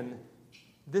again,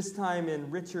 this time in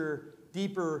richer,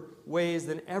 deeper ways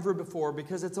than ever before,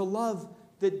 because it's a love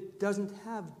that doesn't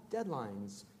have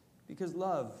deadlines, because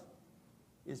love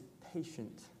is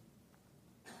patient.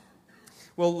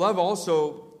 Well, love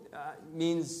also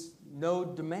means no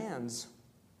demands.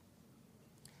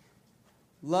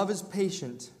 Love is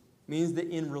patient means that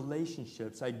in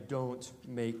relationships, I don't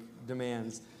make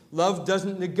demands. Love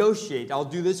doesn't negotiate. I'll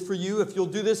do this for you if you'll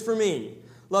do this for me.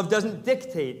 Love doesn't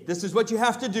dictate. This is what you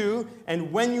have to do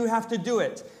and when you have to do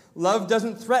it. Love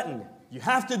doesn't threaten. You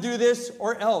have to do this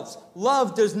or else.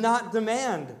 Love does not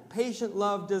demand. Patient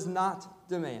love does not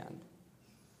demand.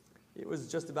 It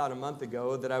was just about a month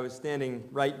ago that I was standing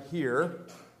right here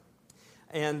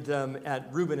and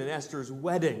at Reuben and Esther's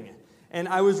wedding. And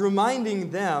I was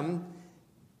reminding them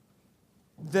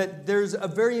that there's a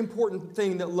very important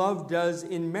thing that love does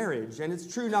in marriage. And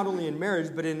it's true not only in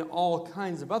marriage, but in all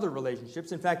kinds of other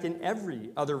relationships. In fact, in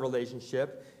every other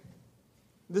relationship.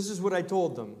 This is what I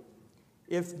told them.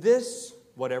 If this,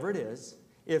 whatever it is,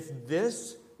 if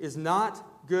this is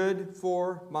not good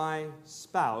for my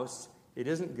spouse, it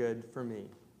isn't good for me.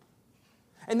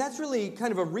 And that's really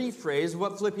kind of a rephrase of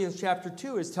what Philippians chapter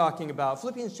 2 is talking about.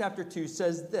 Philippians chapter 2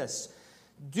 says this: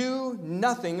 do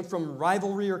nothing from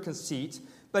rivalry or conceit,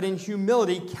 but in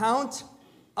humility count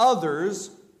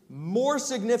others more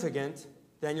significant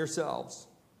than yourselves.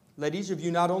 Let each of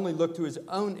you not only look to his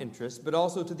own interests, but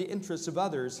also to the interests of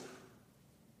others.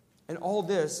 And all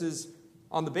this is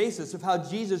on the basis of how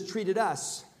Jesus treated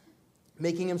us,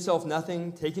 making himself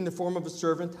nothing, taking the form of a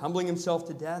servant, humbling himself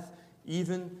to death,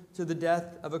 even to the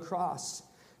death of a cross.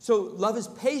 So love is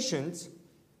patient.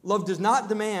 Love does not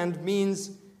demand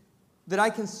means that I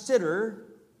consider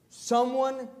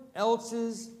someone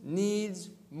else's needs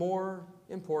more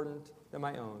important than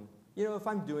my own. You know, if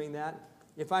I'm doing that,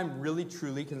 if I'm really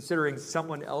truly considering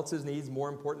someone else's needs more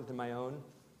important than my own,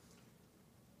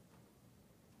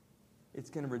 it's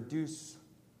going to reduce,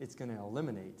 it's going to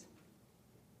eliminate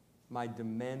my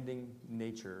demanding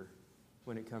nature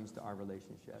when it comes to our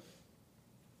relationship.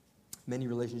 Many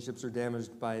relationships are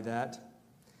damaged by that.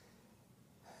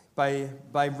 By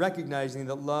recognizing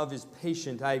that love is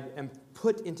patient, I am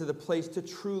put into the place to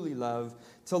truly love,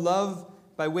 to love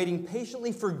by waiting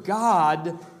patiently for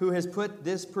God, who has put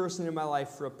this person in my life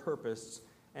for a purpose,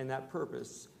 and that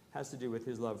purpose has to do with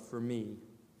his love for me.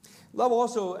 Love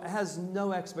also has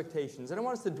no expectations, and I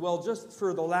want us to dwell just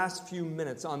for the last few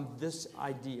minutes on this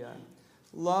idea.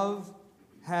 Love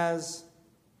has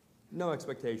no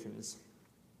expectations.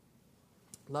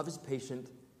 Love is patient,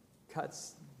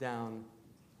 cuts down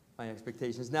my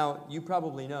expectations. Now, you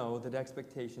probably know that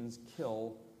expectations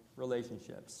kill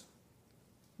relationships.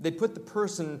 They put the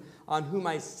person on whom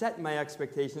I set my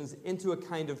expectations into a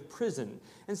kind of prison.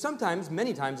 And sometimes,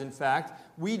 many times in fact,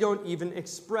 we don't even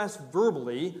express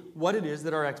verbally what it is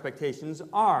that our expectations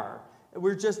are.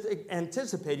 We're just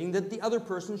anticipating that the other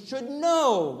person should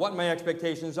know what my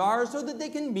expectations are so that they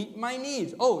can meet my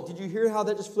needs. Oh, did you hear how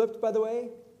that just flipped, by the way?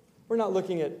 We're not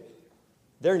looking at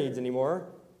their needs anymore.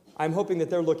 I'm hoping that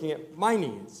they're looking at my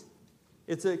needs.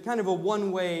 It's a kind of a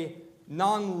one-way,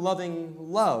 non-loving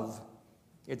love.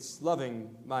 It's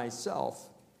loving myself.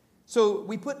 So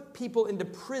we put people into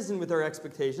prison with our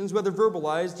expectations, whether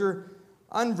verbalized or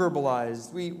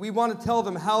unverbalized. We want to tell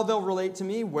them how they'll relate to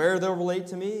me, where they'll relate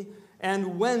to me,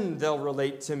 and when they'll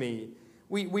relate to me.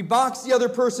 We box the other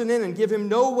person in and give him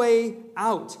no way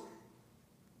out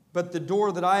but the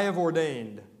door that I have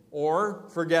ordained, or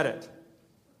forget it.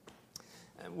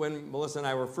 When Melissa and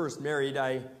I were first married,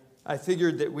 I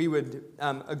figured that we would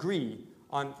agree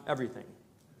on everything.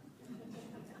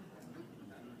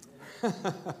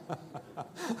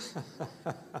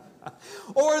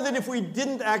 Or that if we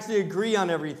didn't actually agree on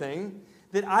everything,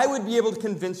 that I would be able to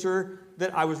convince her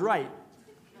that I was right.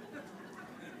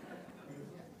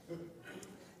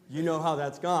 You know how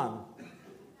that's gone.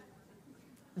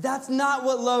 That's not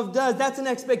what love does. That's an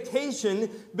expectation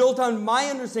built on my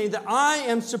understanding that I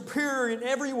am superior in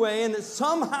every way and that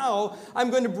somehow I'm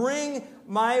going to bring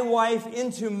my wife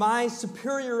into my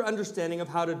superior understanding of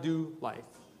how to do life.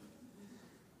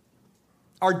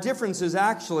 Our differences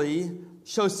actually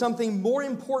show something more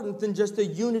important than just a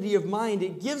unity of mind.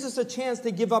 It gives us a chance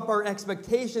to give up our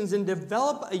expectations and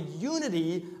develop a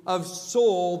unity of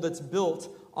soul that's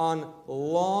built on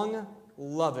long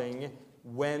loving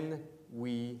when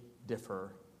we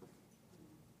differ.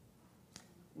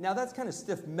 Now that's kind of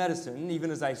stiff medicine.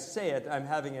 Even as I say it, I'm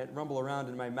having it rumble around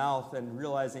in my mouth and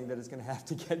realizing that it's going to have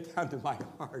to get down to my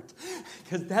heart.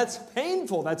 Because that's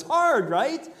painful. That's hard,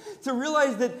 right? To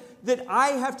realize that I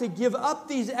have to give up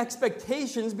these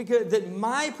expectations because that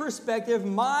my perspective,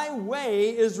 my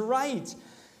way is right.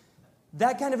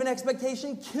 That kind of an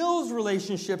expectation kills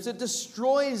relationships. It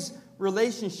destroys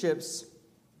relationships.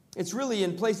 It's really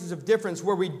in places of difference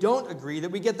where we don't agree that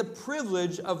we get the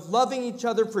privilege of loving each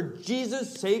other for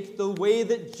Jesus' sake the way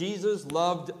that Jesus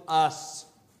loved us.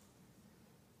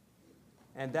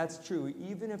 And that's true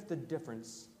even if the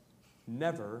difference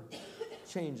never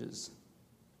changes.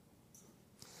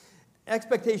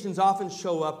 Expectations often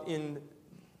show up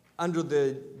under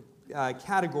the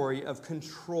category of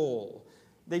control.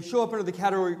 They show up under the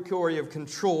category of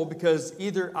control because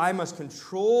either I must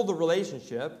control the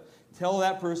relationship, tell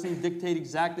that person, dictate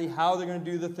exactly how they're going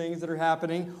to do the things that are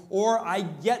happening, or I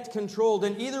get controlled.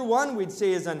 And either one we'd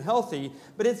say is unhealthy,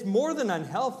 but it's more than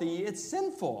unhealthy, it's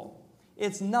sinful.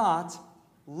 It's not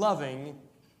loving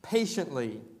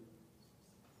patiently.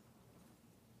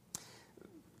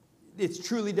 It's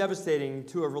truly devastating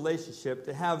to a relationship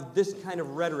to have this kind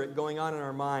of rhetoric going on in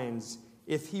our minds.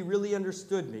 If he really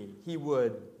understood me, he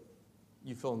would,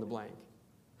 you fill in the blank.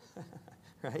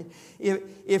 Right?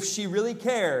 If she really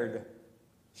cared,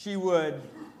 she would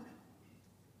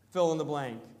fill in the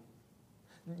blank.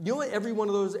 You know what?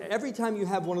 Every time you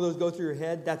have one of those go through your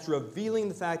head, that's revealing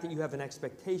the fact that you have an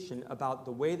expectation about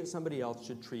the way that somebody else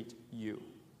should treat you.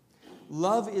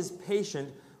 Love is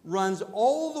patient, runs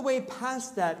all the way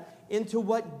past that into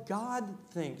what God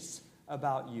thinks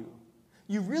about you.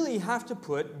 You really have to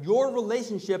put your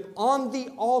relationship on the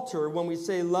altar when we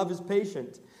say love is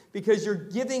patient. Because you're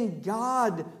giving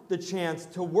God the chance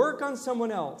to work on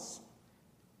someone else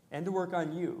and to work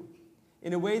on you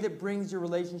in a way that brings your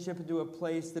relationship into a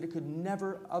place that it could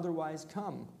never otherwise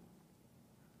come.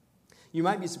 You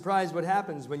might be surprised what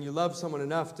happens when you love someone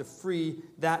enough to free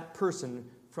that person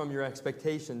from your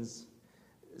expectations.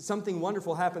 Something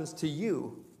wonderful happens to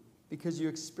you because you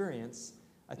experience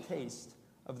a taste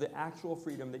of the actual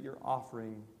freedom that you're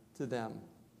offering to them.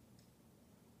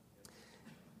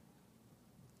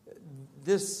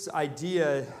 This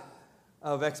idea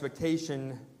of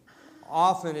expectation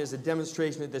often is a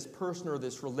demonstration that this person or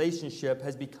this relationship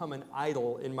has become an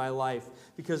idol in my life.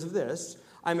 Because of this,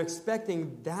 I'm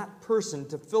expecting that person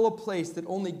to fill a place that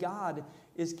only God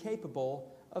is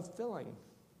capable of filling.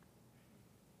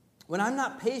 When I'm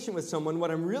not patient with someone,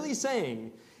 what I'm really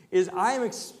saying is I am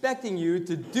expecting you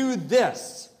to do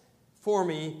this for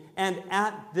me and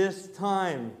at this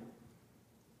time.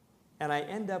 And I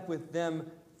end up with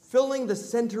them filling the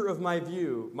center of my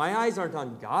view. My eyes aren't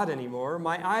on God anymore.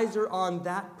 My eyes are on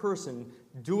that person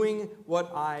doing what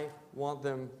I want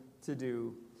them to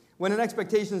do. When an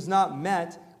expectation is not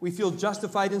met, we feel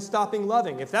justified in stopping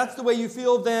loving. If that's the way you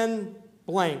feel, then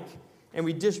blank. And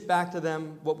we dish back to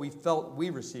them what we felt we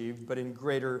received, but in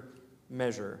greater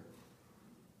measure.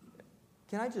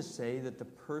 Can I just say that the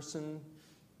person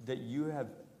that you have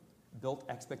built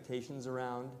expectations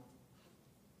around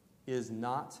is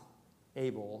not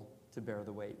able to bear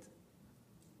the weight?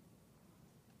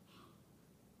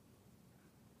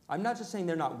 I'm not just saying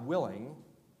they're not willing.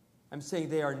 I'm saying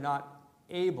they are not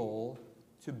able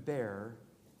to bear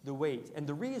the weight. And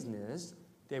the reason is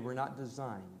they were not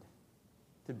designed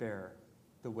to bear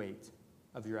the weight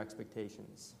of your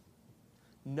expectations.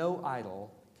 No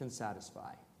idol can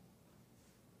satisfy.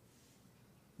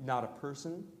 Not a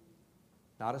person,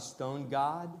 not a stone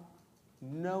god.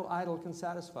 No idol can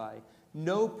satisfy.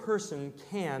 No person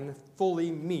can fully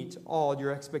meet all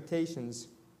your expectations.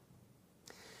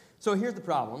 So here's the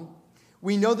problem.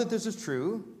 We know that this is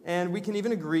true, and we can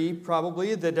even agree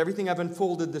probably that everything I've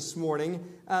unfolded this morning,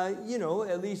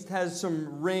 at least has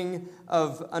some ring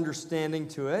of understanding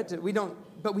to it.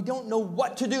 But we don't know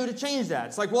what to do to change that.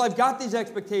 It's like, well, I've got these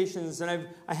expectations, and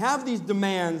I have these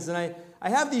demands, and I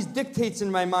have these dictates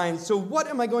in my mind, so what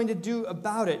am I going to do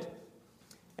about it?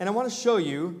 And I want to show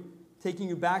you, taking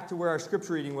you back to where our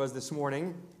scripture reading was this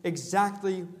morning,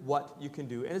 exactly what you can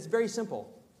do. And it's very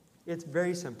simple. It's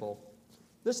very simple.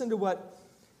 Listen to what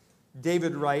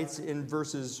David writes in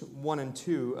verses 1 and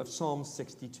 2 of Psalm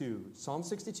 62. Psalm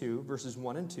 62, verses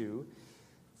 1 and 2.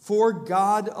 For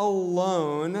God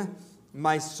alone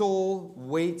my soul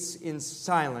waits in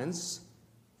silence.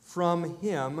 From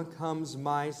him comes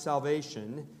my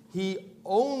salvation. He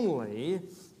only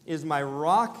is my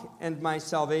rock and my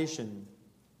salvation,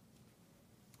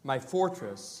 my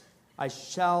fortress. I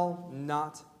shall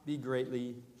not be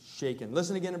greatly shaken.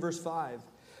 Listen again in verse 5.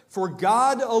 For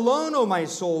God alone, O my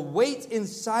soul, wait in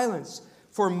silence,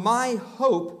 for my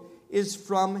hope is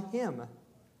from him.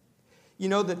 You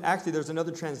know that actually there's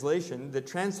another translation that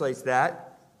translates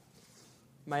that,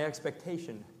 my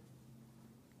expectation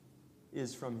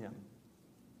is from him.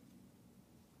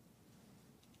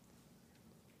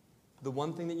 The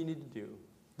one thing that you need to do,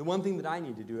 the one thing that I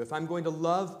need to do, if I'm going to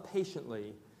love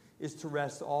patiently, is to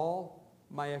rest all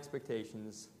my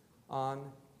expectations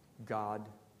on God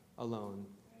alone.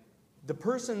 The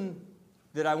person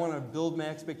that I want to build my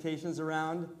expectations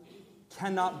around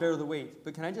cannot bear the weight.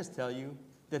 But can I just tell you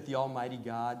that the Almighty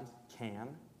God can?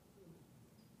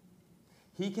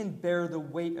 He can bear the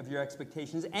weight of your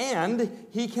expectations, and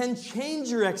he can change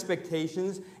your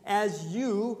expectations as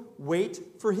you wait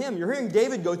for him. You're hearing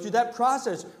David go through that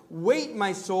process. Wait,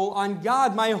 my soul, on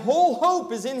God. My whole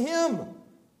hope is in him.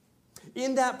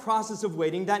 In that process of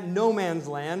waiting, that no man's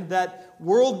land, that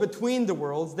world between the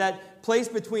worlds, that place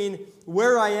between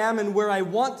where I am and where I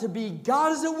want to be,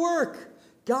 God is at work.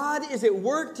 God is at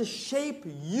work to shape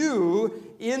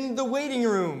you in the waiting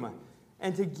room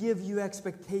and to give you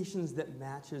expectations that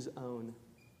match his own.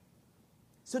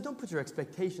 So don't put your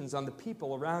expectations on the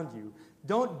people around you.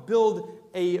 Don't build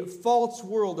a false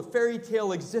world, a fairy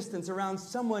tale existence around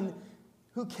someone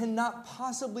who cannot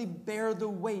possibly bear the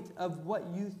weight of what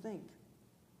you think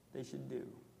they should do.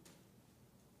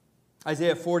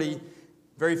 Isaiah 40,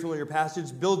 very familiar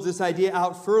passage, builds this idea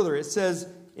out further. It says,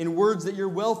 in words that you're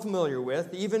well familiar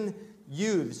with, even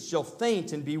youths shall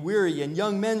faint and be weary, and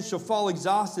young men shall fall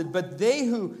exhausted. But they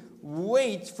who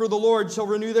wait for the Lord shall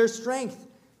renew their strength.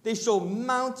 They shall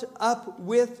mount up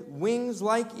with wings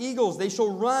like eagles. They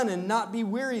shall run and not be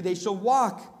weary. They shall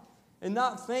walk and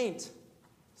not faint.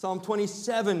 Psalm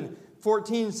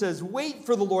 27:14 says, wait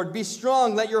for the Lord, be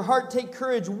strong, let your heart take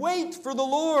courage. Wait for the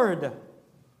Lord.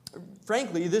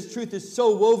 Frankly, this truth is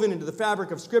so woven into the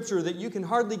fabric of Scripture that you can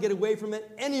hardly get away from it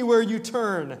anywhere you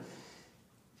turn.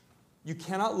 You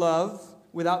cannot love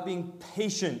without being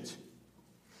patient.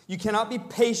 You cannot be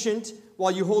patient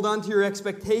while you hold on to your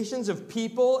expectations of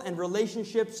people and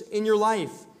relationships in your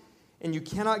life. And you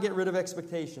cannot get rid of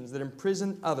expectations that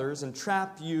imprison others and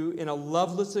trap you in a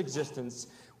loveless existence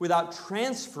without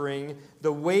transferring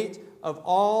the weight of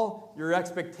all your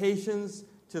expectations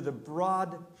to the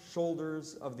broad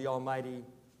shoulders of the Almighty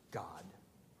God.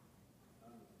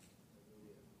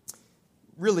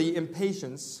 Really,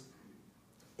 impatience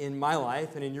in my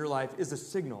life and in your life is a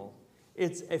signal.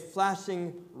 It's a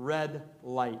flashing red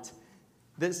light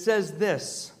that says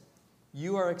this: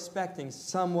 you are expecting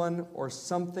someone or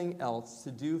something else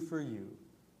to do for you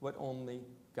what only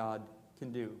God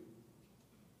can do.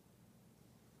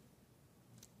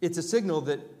 It's a signal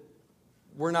that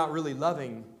we're not really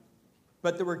loving,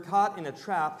 but that we're caught in a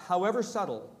trap, however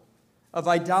subtle, of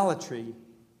idolatry.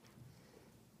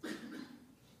 Do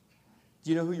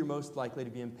you know who you're most likely to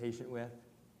be impatient with?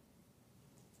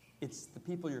 It's the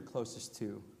people you're closest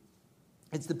to.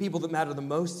 It's the people that matter the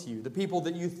most to you, the people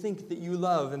that you think that you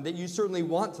love and that you certainly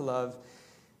want to love.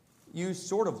 You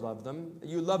sort of love them.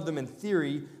 You love them in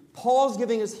theory. Paul's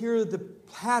giving us here the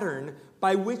pattern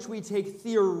by which we take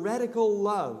theoretical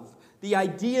love, the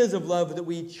ideas of love that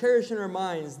we cherish in our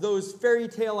minds, those fairy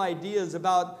tale ideas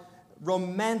about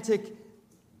romantic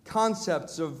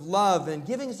concepts of love, and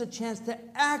giving us a chance to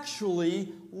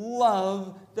actually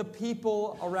love the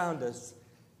people around us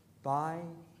by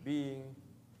being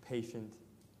patient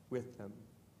with them,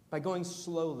 by going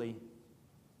slowly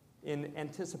in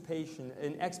anticipation,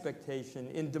 in expectation,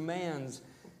 in demands,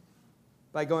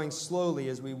 by going slowly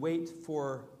as we wait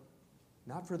for,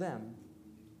 not for them,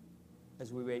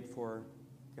 as we wait for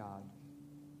God.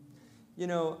 You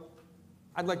know,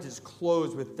 I'd like to just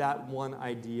close with that one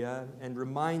idea and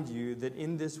remind you that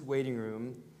in this waiting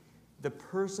room, the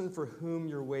person for whom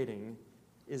you're waiting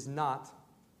is not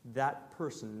that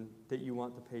person that you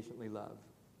want to patiently love.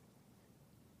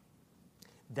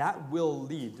 That will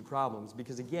lead to problems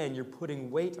because, again, you're putting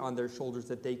weight on their shoulders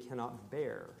that they cannot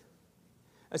bear.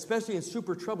 especially in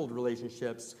super troubled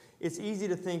relationships. It's easy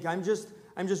to think, I'm just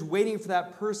waiting for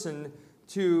that person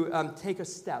to take a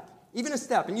step, even a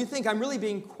step. And you think I'm really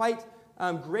being quite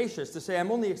gracious to say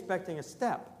I'm only expecting a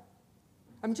step.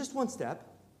 I'm just one step.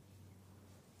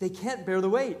 They can't bear the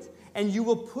weight. And you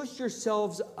will push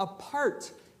yourselves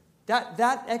apart.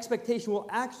 That expectation will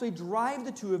actually drive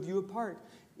the two of you apart.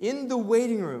 In the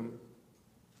waiting room,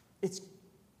 it's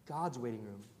God's waiting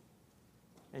room.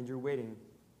 And you're waiting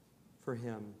for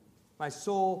Him. My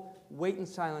soul, wait in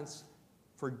silence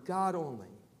for God only.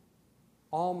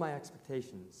 All my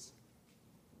expectations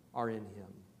are in Him.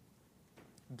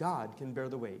 God can bear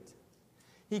the weight.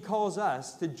 He calls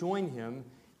us to join Him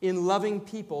in loving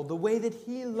people the way that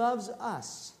He loves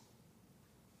us.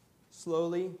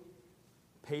 Slowly,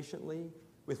 patiently,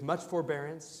 with much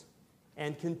forbearance,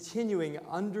 and continuing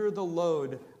under the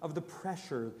load of the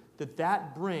pressure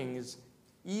that brings,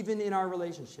 even in our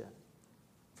relationship,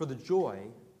 for the joy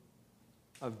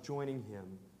of joining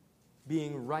Him,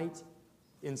 being right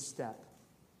in step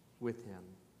with Him.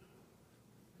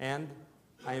 And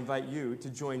I invite you to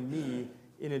join me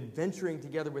in adventuring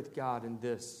together with God in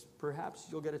this. Perhaps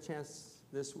you'll get a chance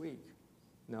this week.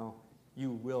 No,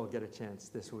 you will get a chance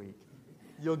this week.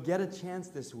 You'll get a chance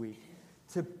this week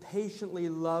to patiently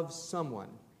love someone,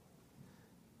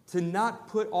 to not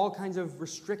put all kinds of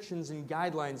restrictions and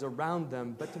guidelines around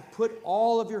them, but to put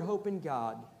all of your hope in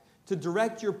God, to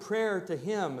direct your prayer to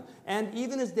Him, and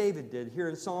even as David did here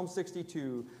in Psalm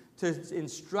 62, to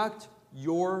instruct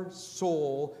your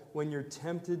soul when you're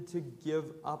tempted to give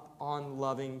up on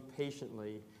loving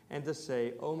patiently, and to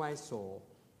say, "Oh, my soul,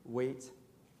 wait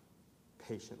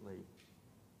patiently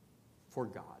for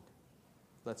God."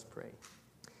 Let's pray.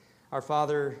 Our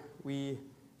Father, we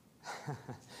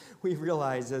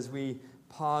realize as we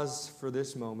pause for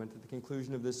this moment at the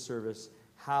conclusion of this service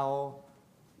how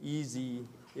easy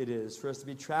it is for us to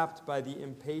be trapped by the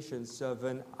impatience of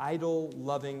an idle,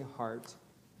 loving heart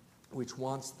which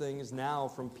wants things now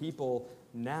from people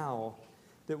now,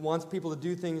 that wants people to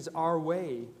do things our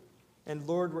way. And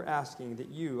Lord, we're asking that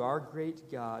you, our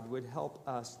great God, would help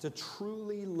us to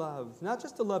truly love, not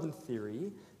just to love in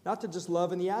theory, not to just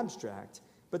love in the abstract,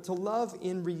 but to love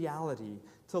in reality,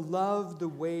 to love the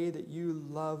way that you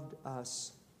loved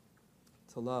us,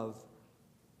 to love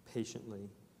patiently.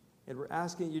 And we're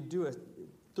asking that you do it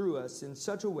through us in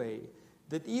such a way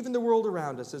that even the world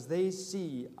around us, as they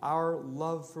see our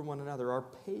love for one another, our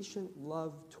patient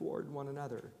love toward one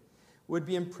another, would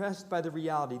be impressed by the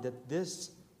reality that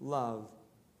this love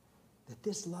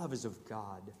is of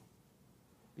God,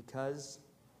 because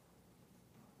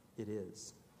it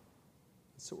is.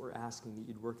 So we're asking that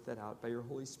you'd work that out by your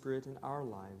Holy Spirit in our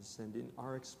lives and in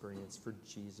our experience for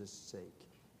Jesus' sake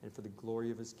and for the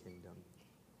glory of His kingdom.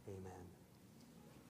 Amen.